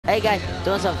Hey guys,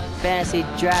 doing some fantasy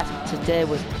draft today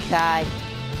with Kai,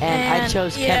 and I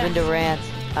chose Kevin Durant.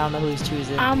 I don't know who he's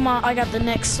choosing. I got the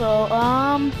Knicks, so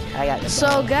I got the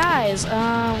so guys,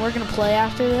 we're gonna play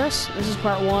after this. This is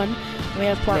part 1. We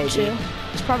have part 2.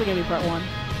 It's probably gonna be part 1.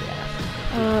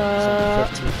 Yeah.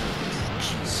 15.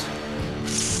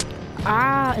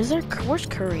 Jeez. Where's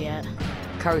Curry at?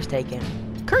 Curry's taken.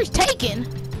 Curry's taken?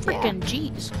 Freaking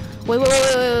jeez. Wait.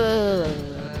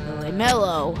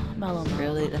 Melo.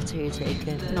 Really? That's who you're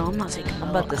taking? No, I'm not taking Melo.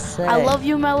 I'm about to say. I love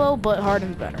you, Melo, but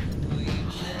Harden's better.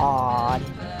 Aw.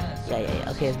 Yeah.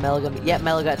 Okay, is Melo gonna be? Yeah,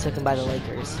 Melo got taken by the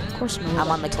Lakers. Of course, Melo. I'm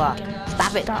on the clock.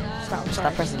 Stop it. Stop.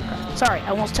 Stop pressing the crap. Sorry,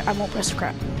 I won't press the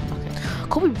crap. Okay.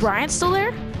 Kobe Bryant's still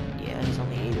there? Yeah, he's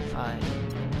only 85.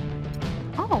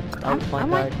 Oh, I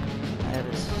might. have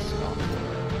his small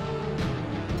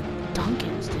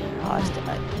Duncan's there. Oh, I still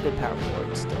have good power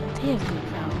forward still. They have good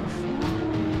power forward.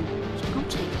 So I'm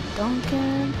taking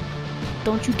Duncan.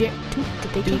 Don't you dare. Did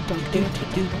they take Duncan?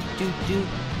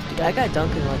 I got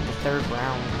Duncan in like the 3rd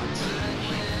round once.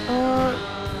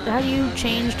 How do you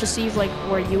change to see like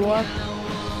where you are?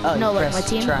 Oh, no, like my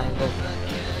team. Triangle.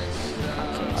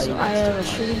 Okay, so I have a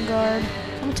shooting guard.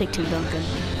 I'm gonna take 2 Duncan.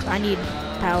 I need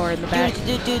power in the back.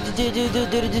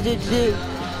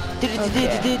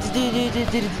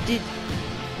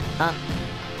 Huh?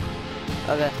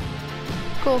 Okay.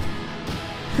 Cool.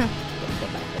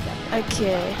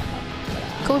 Okay.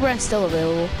 Kobe Bryant's still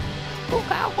available.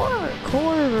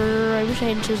 Corver. I wish I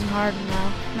hadn't chosen Harden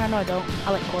now. No, I don't.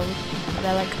 I like Corver. But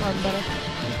I like Harden better.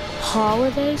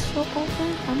 Holiday still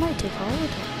open? I might take Holiday.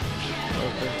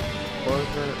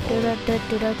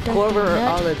 Corver or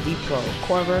Oladipo?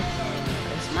 Corver.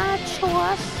 It's my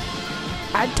choice.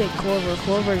 I'd take Corver.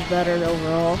 Corver's better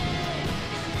overall.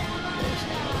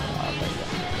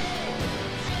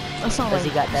 That's not Because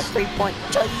he got that 3-point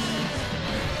choice.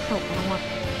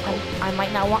 Oh, I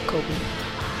might not want Kobe.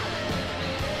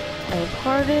 I have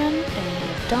Harden and I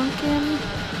have Duncan.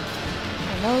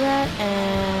 I know that.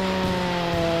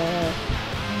 And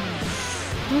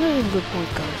what are some good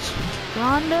point guards?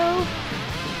 Rondo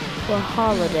or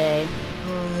Holiday?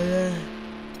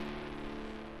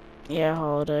 Yeah,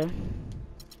 Holiday.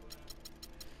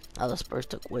 Oh, the Spurs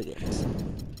took Wiggins.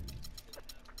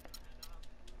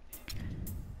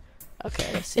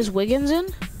 Okay, let's see. Is Wiggins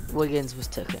in? Wiggins was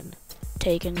taken.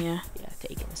 Taken, yeah. Yeah,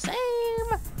 taken. Same.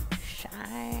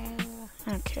 Shine.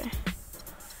 Okay.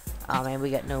 Oh man, we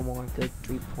got no more good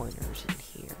 3-pointers in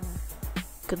here.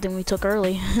 Good thing we took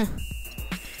early.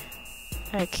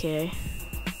 Okay.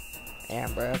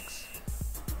 Aaron Brooks.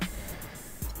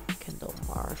 Kendall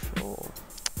Marshall.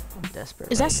 I'm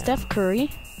desperate. Is that Steph Curry?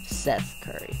 Seth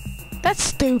Curry. That's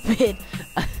stupid.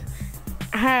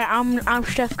 Hey, I'm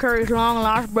Steph Curry's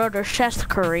long-lost brother, Seth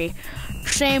Curry.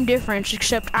 Same difference,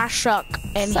 except I suck.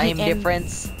 And Same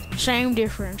difference. Same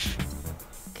difference.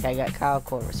 Okay, I got Kyle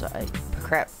Korver, so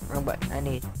wrong button. I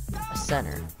need a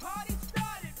center.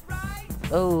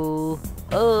 Oh,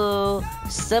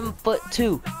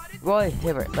 7'2", Roy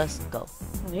Hibbert. Let's go.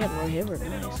 Oh, yeah, Roy Hibbert,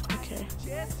 nice. Okay.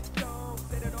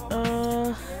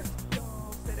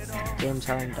 James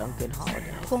Harden, Duncan,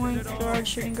 Holiday. Point guard,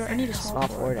 shooting guard. I need a small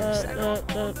forward and a center.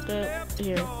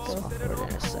 Here, go. Small forward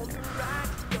and a center.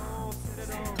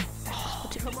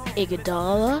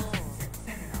 Iguodala.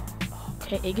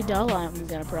 Okay, Iguodala I'm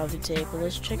gonna probably take, but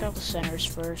let's check out the centers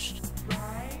first.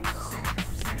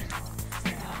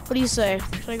 What do you say?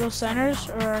 Should I go centers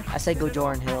or? I say go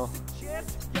Jordan Hill.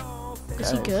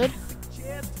 Is he good?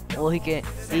 Well, he's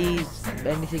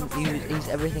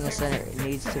everything a center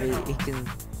needs to be.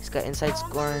 He's got inside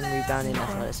scoring, rebounding,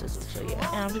 athleticism. So yeah.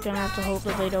 And I'm just gonna have to hope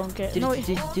that they don't get. No,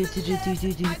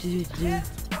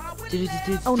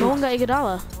 oh, no one got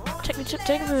Iguodala. Check if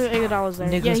Iguodala's there.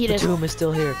 Nicholas Batum is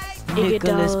still here.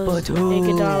 Nicholas Batum.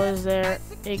 Iguodala's there.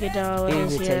 Iguodala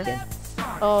is here. Taken.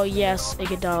 Oh yes,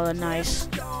 Iguodala, nice.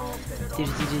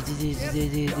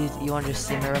 You want to just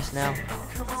simmer us now?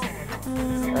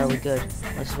 Or are we good?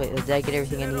 Let's wait. Did I get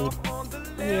everything I need?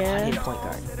 Yeah. I need a point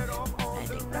guard.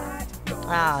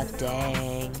 Ah,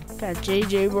 dang. Got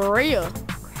JJ Barea.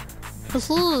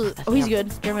 Oh, he's good.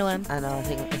 Jeremy Lin. I know. I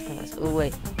think that's. Oh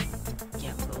wait.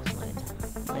 Yeah, Lin.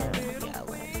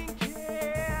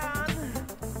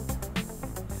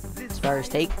 Spurs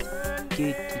take. I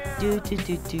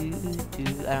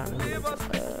don't know who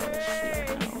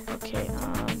Okay,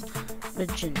 the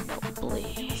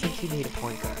Ginobili. I think you need a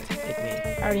point guard, like me. I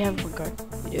already have a point guard.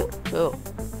 You do? Oh.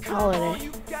 Holiday.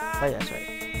 Oh, that's right.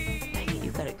 Dang it,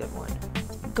 you got a good one.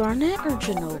 Garnett or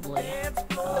Ginobili?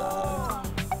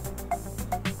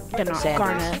 Sanders.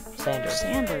 Garnett.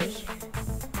 Sanders.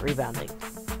 Rebounding.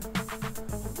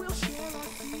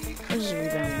 This is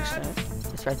rebounding. rank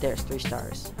stat? It's right there. It's 3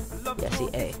 stars. Yeah, see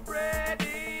A.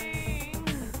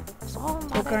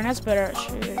 Oh, Garnett's better at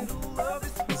shooting.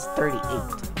 He's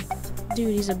 38.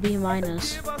 Dude, he's a B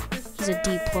minus. He's a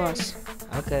D plus.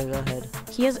 Okay, go ahead.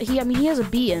 He has a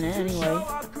B in it anyway.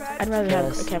 I'd rather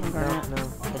have a Kevin Garnett. No.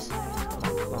 Yes.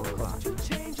 Come on.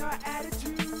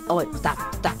 Oh wait, stop.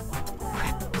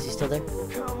 Crap. Is he still there?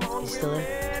 He's still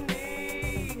there?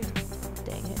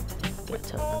 Dang it. Get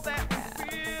to him.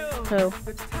 Who?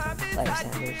 Larry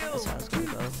Sanders. That's how I was gonna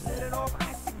go.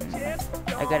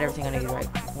 I got everything I need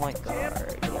right. Point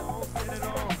guard. Yep.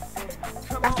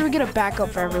 After we get a backup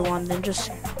for everyone, then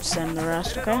just send the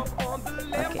rest, okay?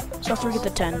 Okay. So after we get the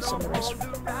 10, send the rest.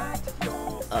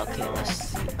 Okay, let's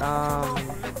see.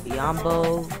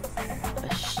 Biombo.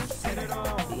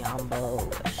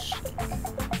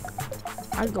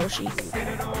 I'd go Sheik.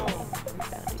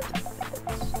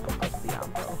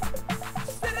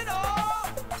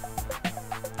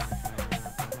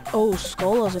 Oh,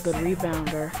 Skola's a good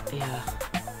rebounder. Yeah.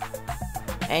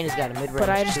 And he's got a mid-range. But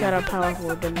I just too. got a power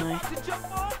forward, didn't I?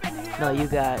 No, you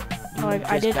got. Oh,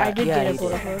 I did get a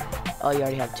power forward. Oh, you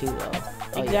already have 2 though.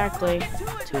 Oh, Exactly.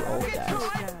 Yeah. 2 old guys.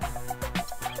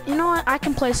 You know what? I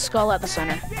can play Skull at the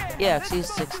center. Yeah, 'cause he's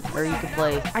 6, or you can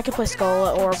play. I can play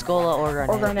Skola or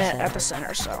Garnett at the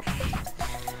center. So.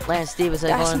 Lance Stevenson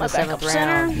going in the 7th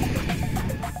round.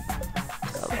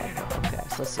 Go. Okay,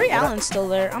 so let's see. Ray Allen's still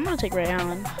there. I'm gonna take Ray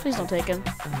Allen. Please don't take him. I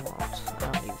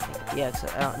don't even think. Yeah, cause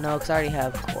I don't know, because I already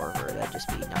have Corver. That'd just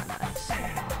be not nice.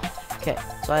 Okay,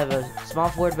 so I have a small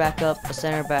forward backup, a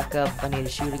center backup. I need a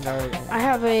shooting guard. I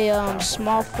have a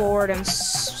small forward and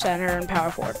center and power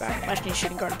forward backup. I just need a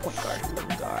shooting guard and point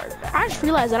guard. I just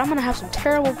realized that I'm gonna have some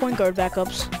terrible point guard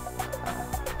backups.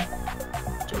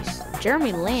 Jason.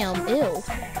 Jeremy Lamb, ew.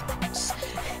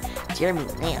 Jeremy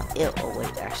Lamb, ew. Oh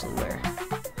wait, actually where? I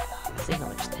think I'm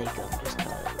gonna just take him. Just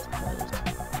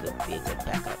would be a good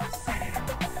backup.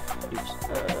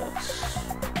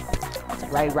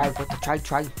 Right with the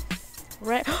try.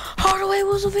 Right. Hardaway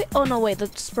was available. Oh no, wait. The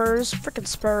freaking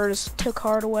Spurs took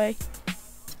Hardaway.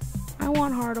 I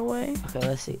want Hardaway. Okay,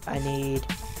 let's see. I need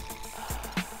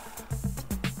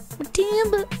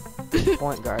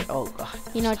point guard. Oh god.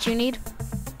 You know what you need?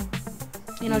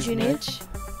 You know what you need? Mitch.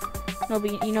 No,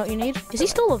 but you know what you need? Is he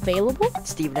still available?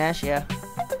 Steve Nash, yeah.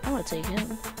 I'm gonna take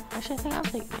him. Actually, I think I'll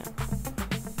take him.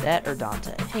 That or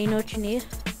Dante. Hey, you know what you need?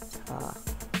 Oh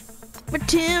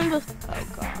Matimba.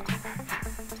 god.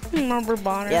 Remember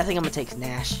Bonner? Yeah, I think I'm gonna take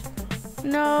Nash.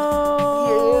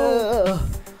 No.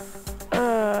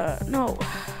 Yeah. No.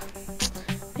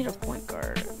 Need a point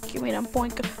guard. Give me that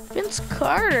point guard. Vince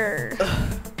Carter.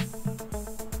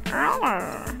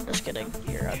 Just kidding.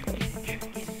 You're ugly.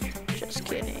 Just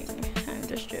kidding. I'm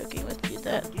just joking with you.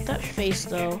 That face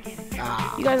though.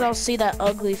 You guys all see that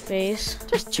ugly face?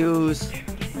 Just choose.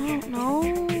 No.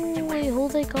 Wait,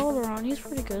 Jose Calderon. He's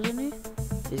pretty good, isn't he?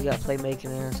 He's got playmaking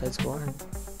and inside scoring.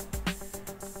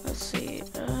 Let's see.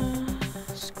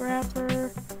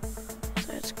 Scrapper.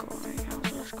 Inside scoring.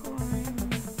 Outside scoring.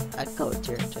 I'd go with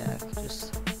Jared Jack.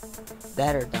 Just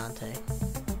that or Dante.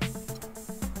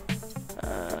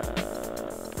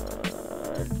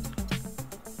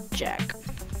 Jack.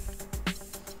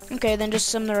 Okay, then just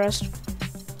sum the rest.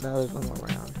 No, there's one more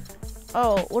round.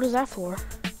 Oh, what is that for?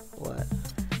 What?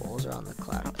 Bulls are on the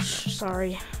clock. Oh,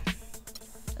 sorry.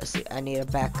 Let's see. I need a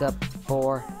backup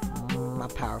for my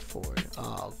power forward.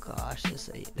 Oh gosh, this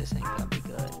ain't gonna be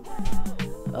good.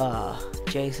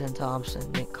 Jason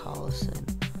Thompson, Nick Collison,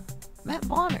 Matt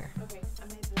Bonner. Okay, I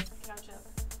made the couch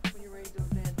up when you're ready to go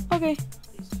to bed. Okay.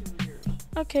 These 2 are yours.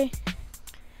 Okay.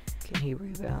 Can he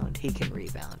rebound? He can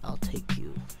rebound. I'll take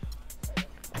you.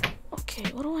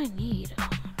 Okay, what do I need?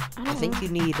 I think you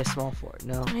need a small forward.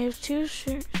 No. I have 2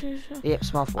 Yep,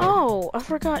 small forward. Oh, I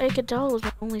forgot Iguodala was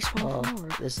my only small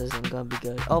forward. This isn't gonna be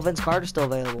good. Oh, Vince Carter's still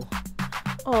available.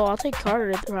 Oh, I'll take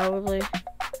Carter probably.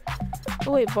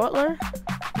 Oh wait, Butler?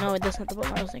 No, that's not the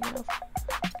Butler I was thinking of.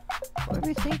 What are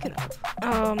we thinking of?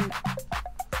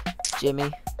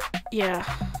 Jimmy. Yeah.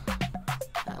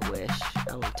 I wish.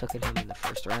 I only took him in the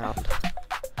first round.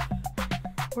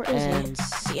 Where is he?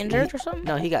 Is he injured or something?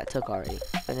 No, he got took already.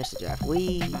 Finished the draft.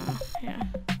 Yeah.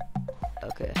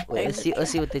 Okay. Wait, let's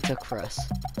see what they took for us.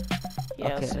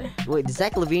 Yeah. Okay. Wait, did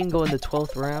Zach LaVine go in the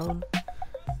 12th round?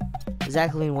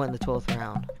 Zach LaVine went in the 12th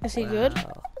round. Is he good?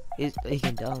 He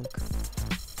can dunk.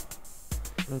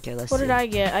 Okay, let's see. What did I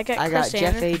get? I got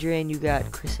Jeff Adrian, you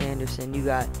got Chris Anderson, you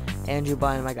got Andrew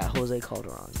Bynum, I got Jose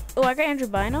Calderon. Oh, I got Andrew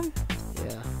Bynum?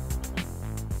 Yeah.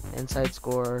 Inside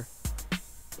scorer,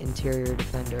 interior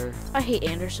defender. I hate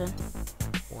Anderson.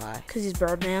 Why? Because he's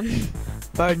Birdman.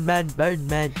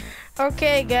 Birdman.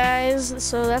 Okay, guys,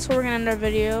 so that's where we're gonna end our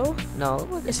video. No,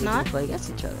 It's not? play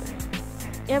against each other.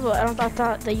 Yeah, but I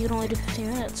thought that you can only do 15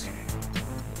 minutes.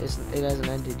 It hasn't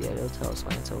ended yet. It'll tell us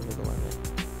when it's over the limit.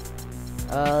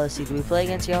 Let's see. Do we play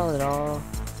against y'all at all?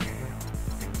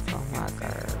 Oh my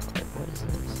god. Wait, what is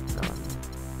this?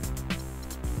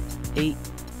 8.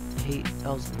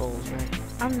 That was the Bulls, right?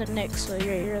 I'm the Knicks, so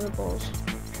you're the Bulls.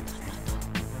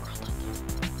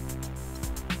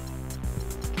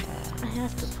 I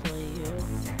have to play you.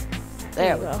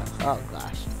 There we you go. go. Oh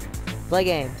gosh. Play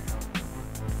game.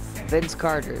 Vince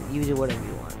Carter, you do whatever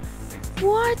you want.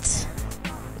 What?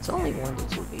 It's only 1 to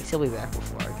 2 weeks. He'll be back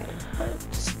before our game.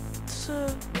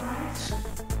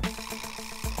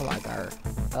 Oh my god.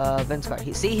 Vince Carter.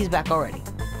 He's back already.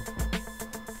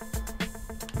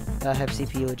 Have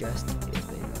CPU addressed. There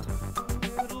you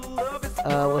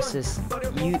go. What's this?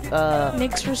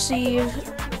 Knicks receive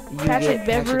You Patrick get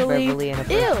Beverly. and a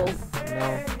Ew. first. No,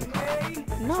 you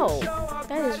can't. No,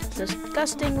 that is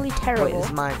disgustingly Wait, terrible. this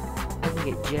is mine. I'm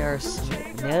gonna get J.R.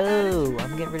 Smith. No,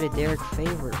 I'm getting rid of Derek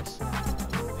Favors.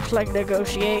 Like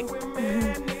negotiate.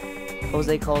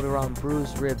 Jose Calderon,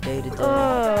 bruised rib, day to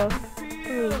day.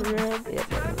 Bruised rib. Yeah,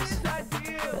 that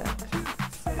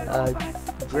was.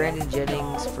 Brandon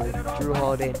Jennings for Drew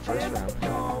Holiday in first round.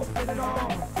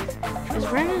 Is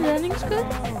Brandon Jennings good?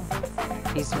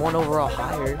 He's 1 overall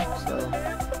higher, so.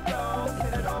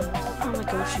 I'll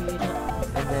negotiate it.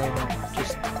 And then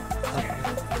just.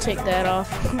 Take that off.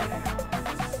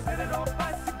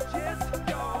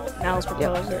 Now let's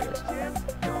propose Yep, there it. it is.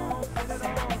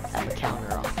 Have a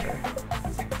counter offer.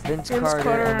 Vince Vince Carter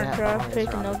Carter and and a Matt draft Barnes pick, are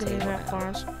and on they'll the give me table Matt now.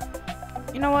 Barnes.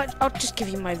 You know what? I'll just give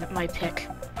you my pick.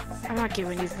 I'm not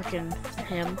giving you freaking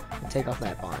him. Take off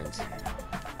Matt Barnes.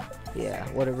 Yeah,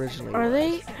 what originally Are was.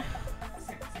 they?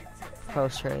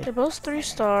 Post trade. They're both 3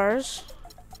 stars.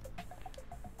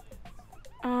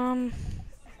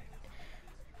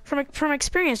 From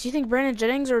experience, do you think Brandon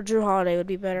Jennings or Drew Holiday would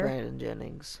be better? Brandon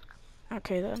Jennings.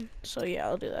 Okay then. So yeah,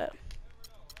 I'll do that.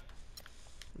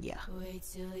 Yeah.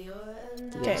 Did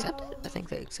they Okay. accept it? I think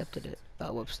they accepted it.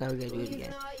 Oh, whoops, now we gotta do it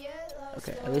again.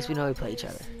 Okay, at least we know we play each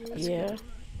other. That's Yeah. good.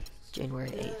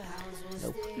 January 8th.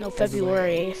 Nope. No,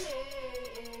 February 8th.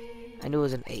 I knew it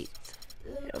was an 8th.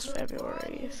 It was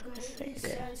February 8th, I think.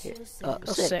 Okay, here. Oh,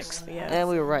 6th. 6th, yeah. And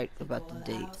we were right about the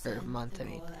date, or month, I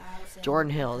mean.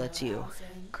 Jordan Hill, that's you.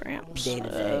 Cramps. Day to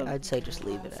day. I'd say just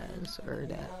leave it as, or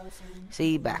that.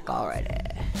 See, back already.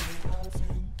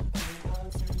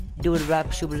 Do it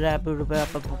rap, shoot it up, I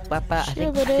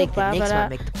think the Knicks might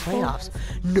make the playoffs.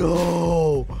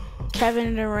 No!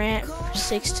 Kevin Durant for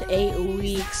 6 to 8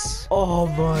 weeks. Oh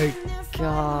my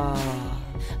god.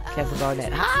 Kevin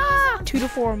Garnett. Ah! 2 to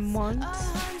 4 months.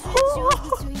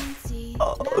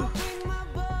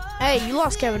 Hey, you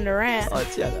lost Kevin Durant. Oh,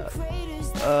 it's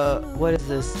what is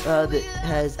this? That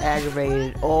has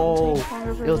aggravated. Oh,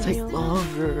 it'll take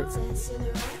longer.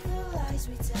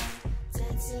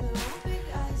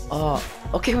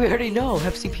 Okay, we already know.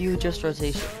 Have CPU just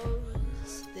rotation.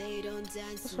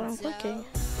 That's what I'm clicking.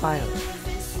 Finally.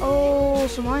 Oh,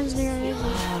 so mine's near easy.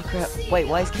 Oh crap. Wait,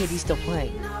 why is KD still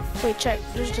playing? Wait, check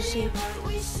just to see.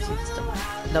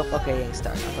 Nope. Okay, he ain't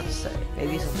starting. I'm about to say.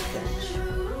 Maybe he's on the bench.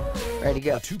 Ready to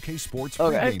go. 2K Sports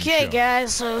Okay. pregame Okay, show.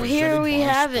 guys. So here we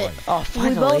have it. Oh, We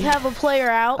finally. both have a player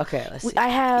out. Okay, let's see. I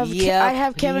have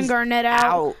Kevin he's Garnett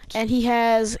out, and he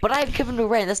has But I have Kevin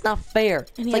Durant. That's not fair.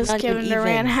 and he It's has like not Kevin even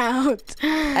Durant even. out.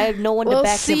 I have no one to We'll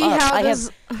back see him up. how I this.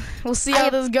 We'll see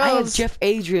how this goes. I have Jeff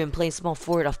Adrian playing small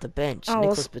forward off the bench. Oh,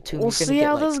 Nicholas Batum. we'll He's gonna see get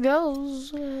how like, this goes.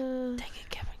 Dang it,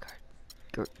 Kevin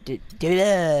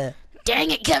Garnett.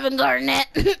 Dang it, Kevin Garnett.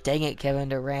 Dang it, Kevin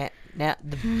Durant. Now,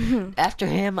 after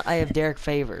him, I have Derek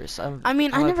Favors. I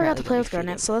mean, I never got to play with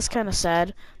Garnett, so that's kind of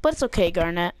sad. But it's okay,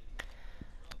 Garnett.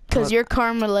 Because your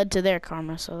karma led to their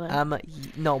karma, so that.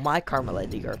 No, my karma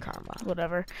led to your karma.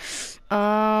 Whatever.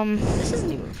 This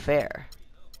isn't even fair.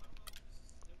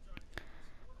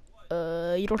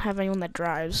 You don't have anyone that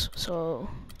drives, so.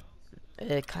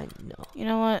 Kind of no. You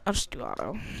know what? I'll just do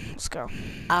auto. Let's go.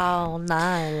 All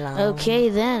night long. Okay,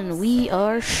 then we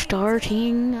are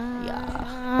starting.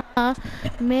 Yeah.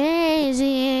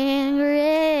 Amazing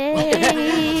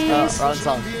Grace. Wrong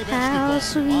song. How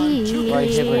sweet. Right,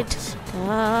 Hibbert.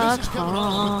 The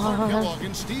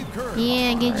heart.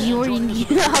 Yeah, get Jordan.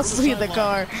 I'll sweep the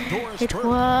car. It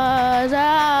was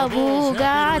a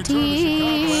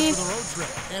Bugatti.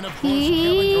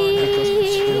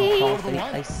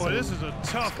 Boy, this is a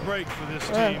tough break for this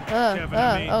team, Kevin.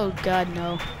 I mean, Oh God,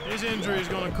 no. his injury is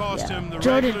going to cost him the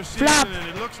Jordan, regular season, flop. and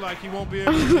it looks like he won't be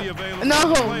able to be available No. for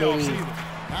the playoffs Maybe. either.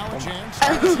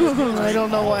 I don't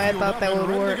know why I thought that would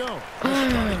work.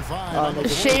 Oh,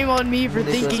 Shame on me for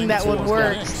thinking that would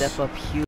work. Step up huge.